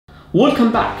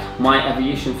Welcome back, my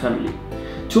aviation family,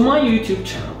 to my YouTube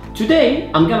channel.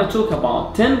 Today, I'm gonna talk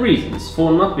about 10 reasons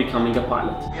for not becoming a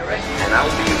pilot. And I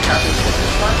will be your captain for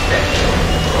this one day.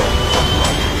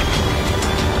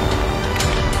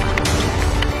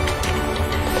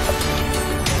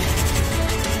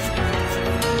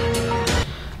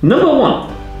 Number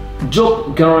 1,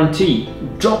 job guarantee,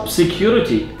 job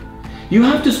security. You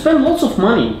have to spend lots of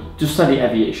money to study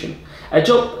aviation. A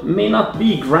job may not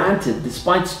be granted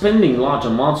despite spending large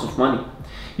amounts of money.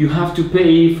 You have to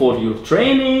pay for your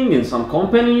training in some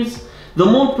companies. The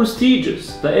more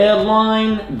prestigious the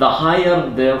airline, the higher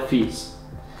their fees.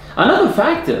 Another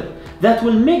factor that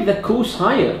will make the cost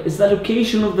higher is the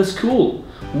location of the school,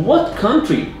 what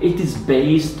country it is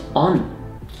based on.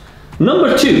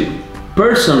 Number 2,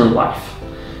 personal life.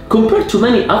 Compared to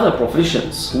many other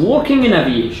professions, working in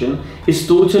aviation is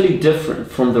totally different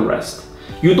from the rest.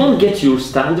 You don't get your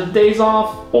standard days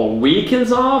off or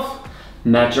weekends off.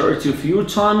 Majority of your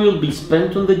time you'll be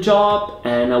spent on the job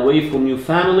and away from your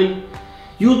family.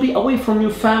 You'll be away from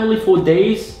your family for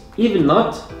days, even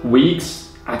not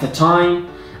weeks at a time.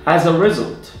 As a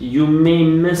result, you may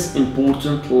miss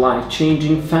important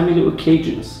life-changing family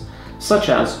occasions, such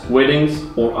as weddings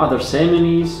or other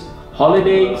ceremonies,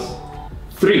 holidays.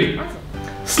 3,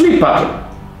 sleep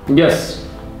pattern. Yes,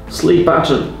 sleep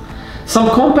pattern. Some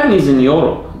companies in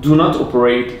Europe do not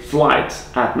operate flights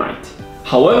at night.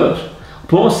 However,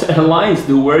 most airlines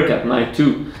do work at night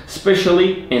too,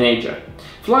 especially in Asia.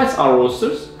 Flights are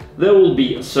rosters. There will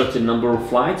be a certain number of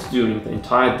flights during the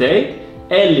entire day,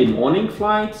 early morning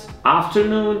flights,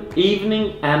 afternoon,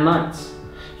 evening and nights.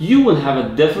 You will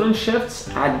have different shifts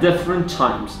at different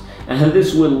times, and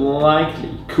this will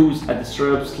likely cause a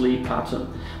disturbed sleep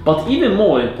pattern. But even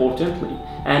more importantly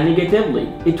and negatively,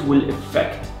 it will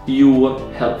affect your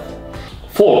health.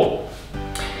 4,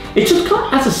 it should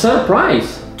come as a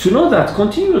surprise to know that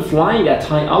continual flying at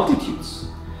high altitudes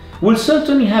will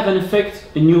certainly have an effect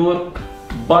in your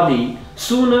body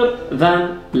sooner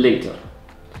than later.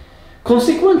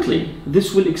 Consequently,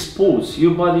 this will expose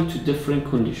your body to different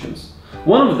conditions.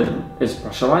 One of them is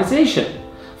pressurization.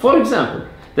 For example,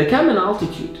 the cabin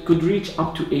altitude could reach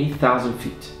up to 8,000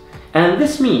 feet. And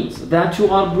this means that you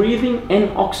are breathing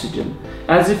in oxygen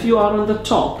as if you are on the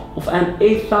top of an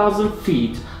 8,000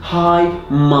 feet high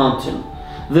mountain.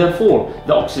 Therefore,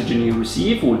 the oxygen you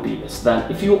receive will be less than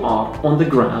if you are on the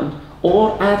ground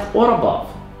or at or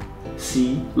above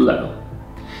sea level.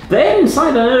 The air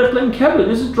inside an airplane cabin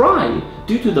is dry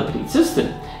due to the plate system.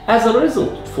 As a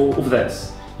result of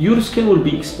this, your skin will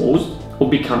be exposed or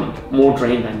becoming more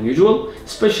drained than usual,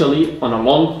 especially on a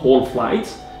long-haul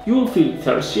flight. You will feel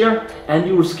thirstier and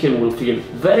your skin will feel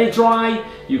very dry.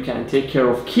 You can take care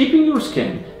of keeping your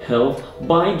skin healthy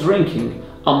by drinking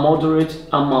a moderate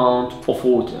amount of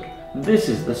water. This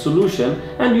is the solution,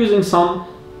 and using some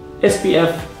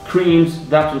SPF creams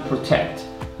that will protect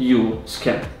your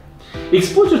skin.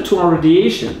 Exposure to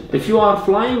radiation. If you are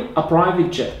flying a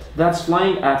private jet that's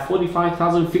flying at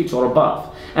 45,000 feet or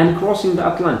above and crossing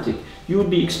the Atlantic, you will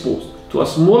be exposed to a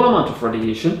small amount of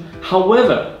radiation.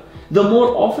 However, the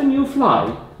more often you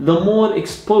fly, the more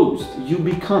exposed you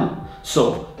become.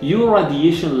 So your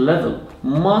radiation level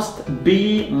must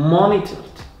be monitored.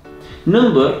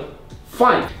 Number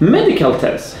 5, medical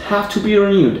tests have to be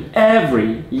renewed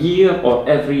every year or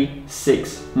every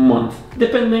 6 months,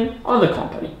 depending on the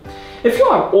company. If you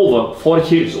are over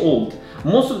 40 years old,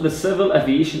 most of the civil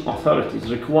aviation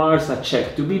authorities requires a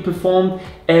check to be performed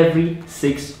every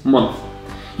 6 months.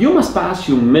 You must pass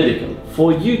your medical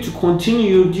for you to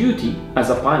continue your duty as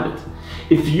a pilot.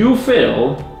 If you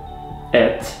fail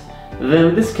it,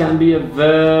 then this can be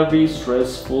very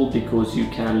stressful because you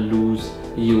can lose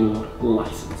your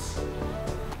license.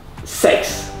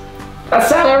 6, a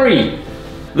salary.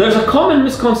 There's a common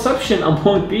misconception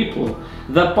among people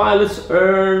that pilots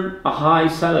earn a high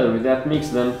salary that makes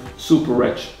them super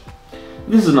rich.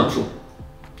 This is not true.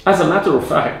 As a matter of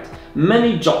fact,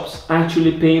 many jobs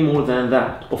actually pay more than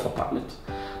that of a pilot.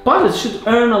 Pilots should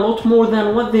earn a lot more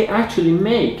than what they actually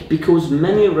make because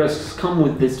many risks come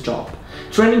with this job.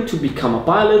 Training to become a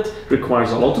pilot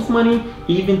requires a lot of money,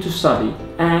 even to study,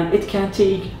 and it can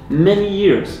take many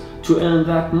years to earn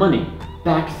that money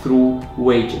back through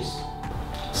wages.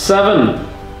 7,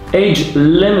 age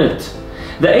limit.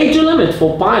 The age limit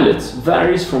for pilots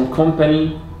varies from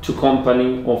company to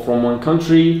company or from one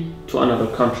country to another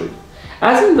country,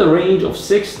 as in the range of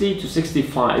 60 to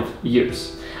 65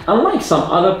 years. Unlike some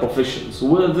other professions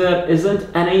where there isn't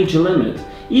an age limit,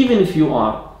 even if you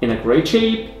are in a great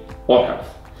shape or health.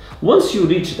 Once you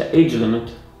reach the age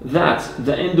limit, that's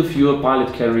the end of your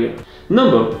pilot career.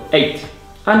 Number 8,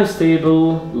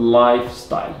 unstable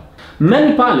lifestyle.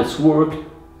 Many pilots work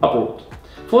abroad.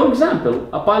 For example,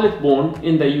 a pilot born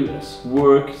in the US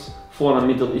works for a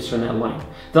Middle Eastern airline.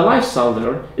 The lifestyle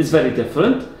there is very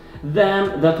different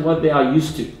than what they are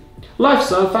used to.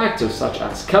 Lifestyle factors such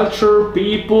as culture,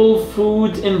 people,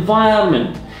 food,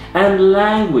 environment, and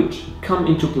language come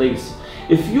into place.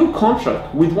 If your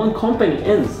contract with one company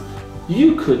ends,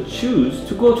 you could choose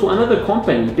to go to another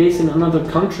company based in another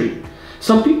country.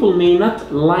 Some people may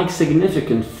not like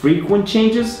significant, frequent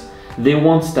changes. They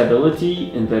want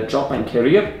stability in their job and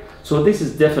career. So this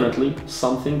is definitely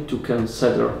something to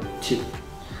consider too.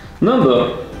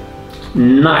 Number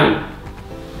 9.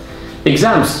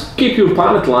 Exams. Keep your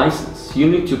pilot license. You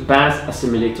need to pass a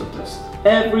simulator test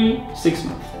every 6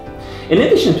 months. In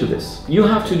addition to this, you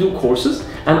have to do courses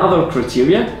and other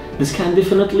criteria. This can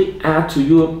definitely add to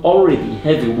your already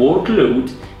heavy workload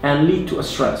and lead to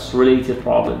stress-related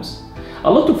problems.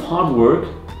 A lot of hard work,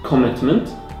 commitment,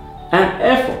 and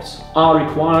efforts are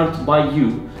required by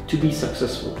you to be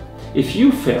successful. If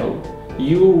you fail,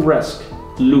 you risk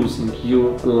losing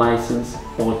your license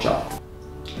or job.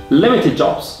 Limited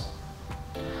jobs.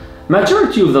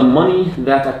 Majority of the money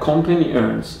that a company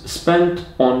earns spent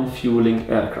on fueling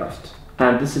aircraft,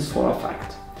 and this is for a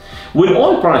fact. When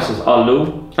oil prices are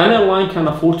low, an airline can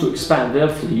afford to expand their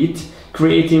fleet,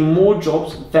 creating more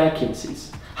jobs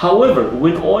vacancies. However,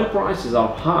 when oil prices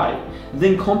are high,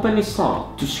 then companies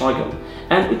start to struggle,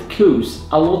 and it costs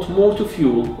a lot more to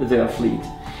fuel their fleet.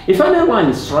 If an airline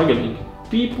is struggling,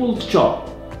 people's job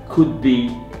could be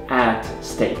at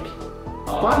stake.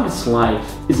 A pilot's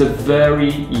life is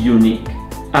very unique,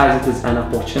 as it is an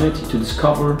opportunity to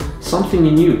discover something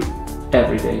new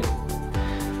every day.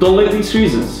 Don't let these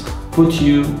reasons put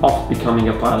you off becoming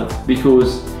a pilot,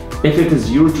 because if it is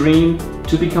your dream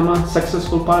to become a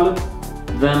successful pilot,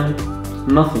 then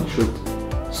nothing should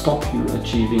stop you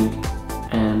achieving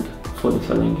and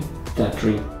fulfilling that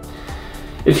dream.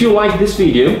 If you like this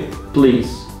video,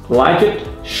 please like it,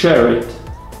 share it,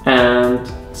 and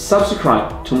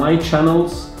subscribe to my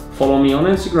channels. Follow me on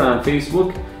Instagram,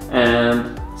 Facebook,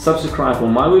 and subscribe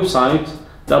on my website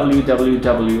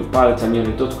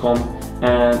www.PilotAmireh.com.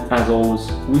 And as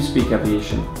always, we speak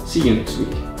aviation. See you next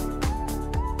week.